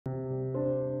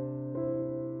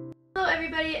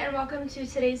everybody and welcome to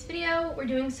today's video. We're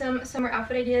doing some summer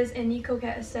outfit ideas in the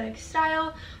Coquette aesthetic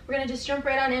style. We're gonna just jump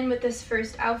right on in with this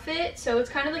first outfit. So it's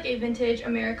kind of like a vintage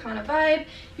Americana vibe.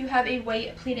 You have a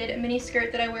white pleated mini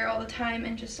skirt that I wear all the time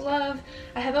and just love.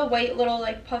 I have a white little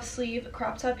like puff sleeve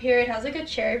crop top here. It has like a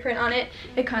cherry print on it.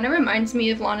 It kind of reminds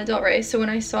me of Lana Del Rey. So when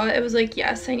I saw it, it was like,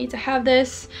 yes, I need to have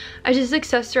this. I just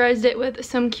accessorized it with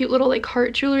some cute little like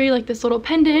heart jewelry, like this little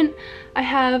pendant. I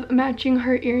have matching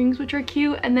heart earrings, which are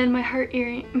cute, and then my heart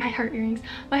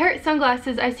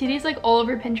sunglasses. I see these like all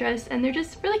over Pinterest and they're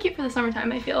just really cute for the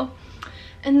summertime, I feel.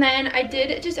 And then I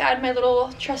did just add my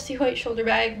little trusty white shoulder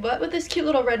bag, but with this cute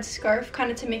little red scarf, kind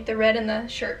of to make the red and the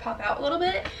shirt pop out a little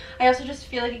bit. I also just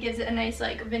feel like it gives it a nice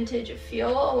like vintage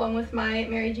feel along with my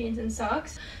Mary Janes and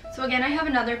socks. So again, I have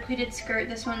another pleated skirt.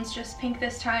 This one's just pink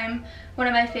this time, one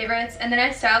of my favorites. And then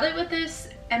I styled it with this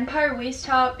Empire waist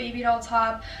top, baby doll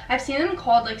top. I've seen them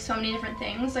called like so many different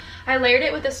things. I layered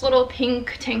it with this little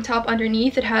pink tank top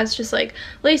underneath. It has just like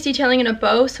lace detailing and a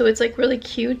bow, so it's like really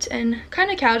cute and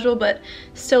kind of casual, but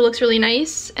still looks really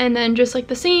nice. And then just like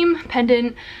the same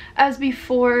pendant as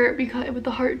before, because with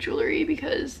the heart jewelry,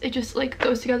 because it just like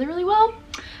goes together really well.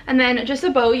 And then just a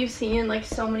bow you've seen in like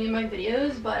so many of my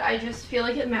videos, but I just feel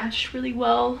like it matched really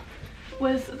well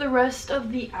with the rest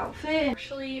of the outfit. I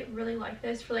actually really like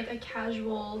this for like a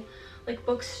casual like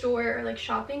bookstore or like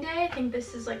shopping day. I think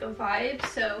this is like a vibe.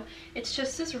 So it's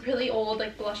just this really old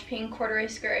like blush pink corduroy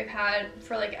skirt I've had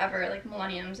for like ever, like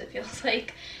millenniums it feels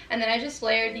like. And then I just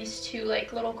layered these two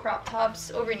like little crop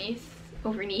tops over it.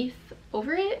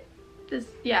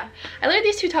 Yeah, I layered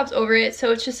these two tops over it,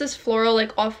 so it's just this floral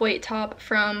like off-white top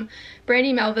from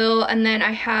Brandy Melville, and then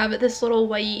I have this little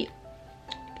white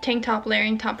tank top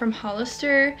layering top from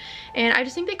Hollister, and I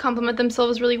just think they complement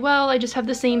themselves really well. I just have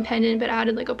the same pendant but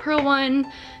added like a pearl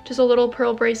one, just a little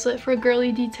pearl bracelet for a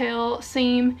girly detail,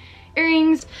 same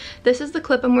earrings. This is the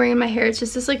clip I'm wearing in my hair. It's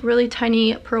just this like really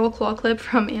tiny pearl claw clip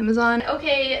from Amazon.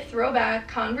 Okay, throwback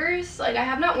Converse. Like I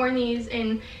have not worn these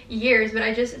in years, but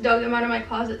I just dug them out of my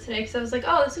closet today because I was like,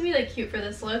 oh, this would be like cute for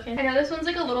this look. And I know this one's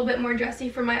like a little bit more dressy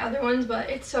for my other ones, but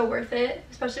it's so worth it,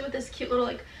 especially with this cute little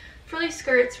like frilly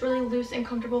skirts, really loose and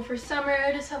comfortable for summer.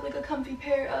 I just have like a comfy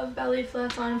pair of ballet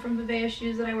flats on from Vivea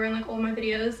shoes that I wear in like all my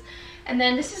videos. And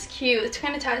then this is cute. It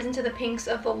kind of ties into the pinks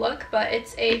of the look, but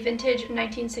it's a vintage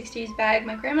 1960s bag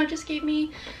my grandma just gave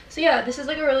me. So yeah, this is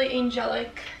like a really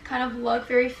angelic kind of look,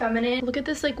 very feminine. Look at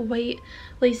this like white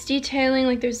lace detailing.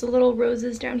 Like there's the little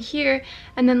roses down here,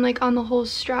 and then like on the whole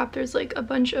strap there's like a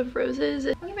bunch of roses.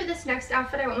 Looking for this next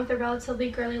outfit, I went with a relatively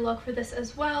girly look for this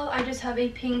as well. I just have a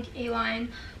pink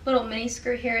A-line little mini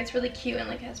skirt here. It's really cute and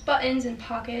like has buttons and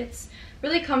pockets.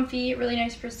 Really comfy, really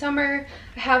nice for summer.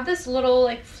 I have this little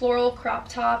like floral crop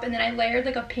top, and then I layered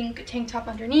like a pink tank top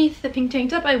underneath. The pink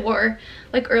tank top I wore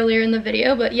like earlier in the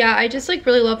video, but yeah, I just like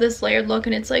really love this layered look,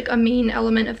 and it's like a main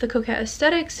element of the Coquette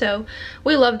aesthetic, so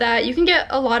we love that. You can get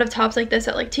a lot of tops like this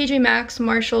at like TJ Maxx,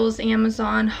 Marshalls,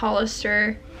 Amazon,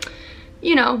 Hollister,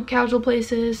 you know, casual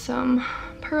places. Some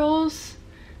pearls,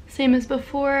 same as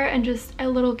before, and just a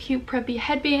little cute preppy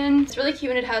headband. It's really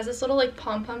cute, and it has this little like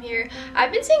pom-pom here.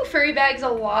 I've been seeing furry bags a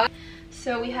lot.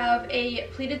 So we have a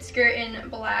pleated skirt in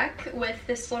black with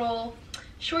this little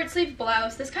short sleeve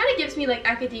blouse. This kind of gives me like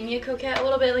academia Coquette a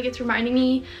little bit. Like it's reminding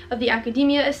me of the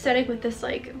academia aesthetic with this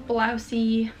like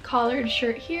blousey collared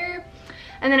shirt here.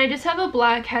 And then I just have a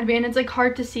black headband. It's like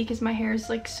hard to see because my hair is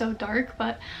like so dark,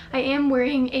 but I am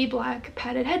wearing a black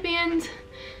padded headband.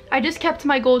 I just kept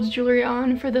my gold jewelry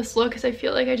on for this look because I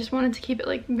feel like I just wanted to keep it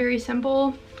like very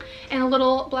simple. And a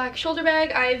little black shoulder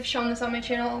bag. I've shown this on my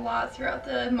channel a lot throughout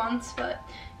the months, but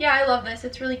yeah, I love this.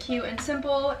 It's really cute and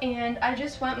simple. And I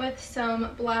just went with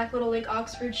some black little like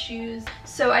Oxford shoes.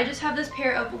 So I just have this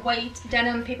pair of white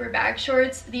denim paper bag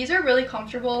shorts. These are really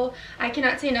comfortable. I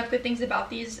cannot say enough good things about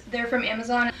these. They're from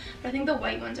Amazon, but I think the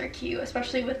white ones are cute,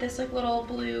 especially with this like little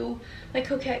blue like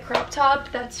Coquette crop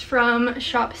top that's from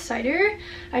Shop Cider.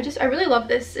 I really love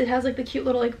this. It has like the cute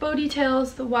little like bow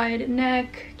details, the wide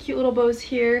neck, cute little bows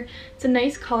here. It's a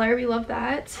nice color. We love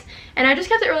that. And I just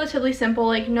kept it relatively simple,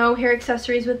 like no hair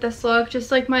accessories with this look,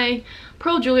 just like my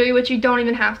pearl jewelry, which you don't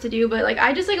even have to do, but like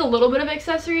I just like a little bit of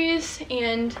accessories,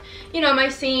 and you know, my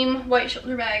same white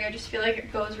shoulder bag. I just feel like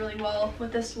it goes really well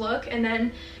with this look. And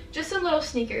then just some little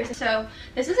sneakers. So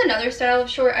this is another style of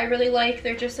short I really like.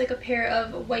 They're just like a pair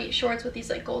of white shorts with these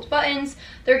like gold buttons.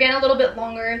 They're again a little bit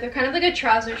longer. They're kind of like a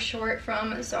trouser short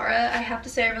from Zara. I have to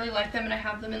say I really like them, and I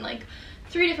have them in like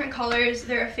 3 different colors.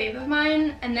 They're a fave of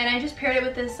mine. And then I just paired it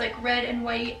with this like red and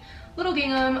white little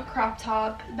gingham crop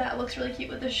top that looks really cute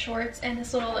with the shorts and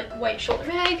this little like white shoulder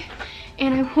bag.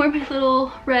 And I wore my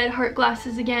little red heart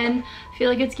glasses again. I feel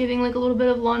like it's giving like a little bit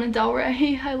of Lana Del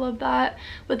Rey. I love that.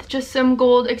 With just some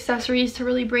gold accessories to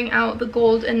really bring out the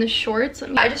gold in the shorts.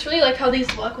 I just really like how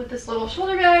these look with this little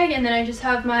shoulder bag, and then I just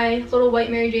have my little white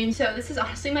Mary Jane. So this is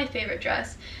honestly my favorite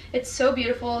dress. It's so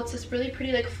beautiful. It's this really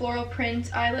pretty like floral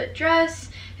print eyelet dress.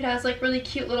 It has like really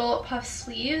cute little puff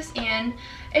sleeves, and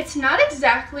it's not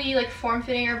exactly like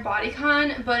form-fitting or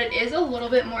bodycon, but it is a little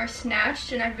bit more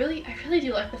snatched, and I really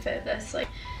do like the fit of this. Like,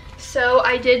 so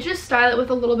I did just style it with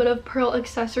a little bit of pearl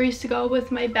accessories to go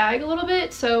with my bag a little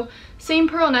bit. So same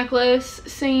pearl necklace,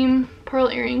 same pearl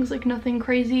earrings, like nothing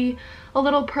crazy. A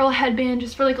little pearl headband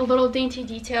just for like a little dainty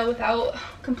detail without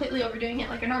completely overdoing it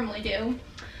like I normally do.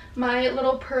 My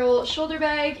little pearl shoulder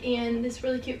bag and this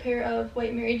really cute pair of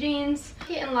white Mary Janes.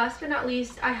 Okay, and last but not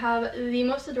least, I have the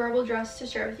most adorable dress to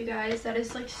share with you guys that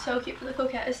is like so cute for the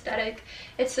Coquette aesthetic.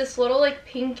 It's this little like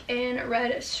pink and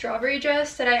red strawberry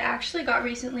dress that I actually got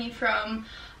recently from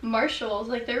Marshalls.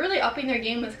 Like, they're really upping their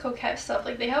game with Coquette stuff.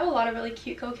 Like, they have a lot of really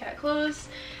cute Coquette clothes,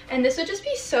 and this would just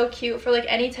be so cute for like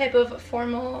any type of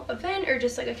formal event or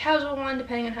just like a casual one,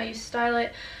 depending on how you style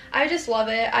it. I just love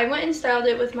it. I went and styled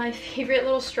it with my favorite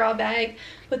little straw bag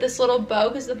with this little bow,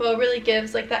 because the bow really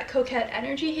gives like that Coquette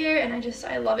energy here, and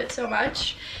I love it so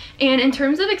much. And in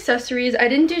terms of accessories, I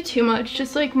didn't do too much,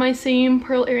 just like my same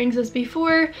pearl earrings as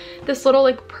before, this little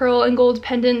like pearl and gold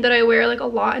pendant that I wear like a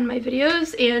lot in my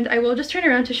videos, and I will just turn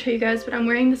around to show you guys, but I'm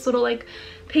wearing this little like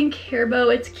pink hair bow.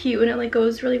 It's cute and it like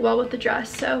goes really well with the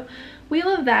dress, so we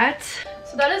love that.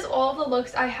 So that is all of the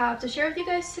looks I have to share with you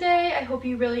guys today. I hope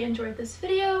you really enjoyed this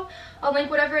video. I'll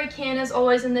link whatever I can as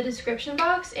always in the description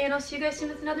box, and I'll see you guys soon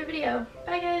with another video.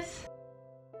 Bye guys!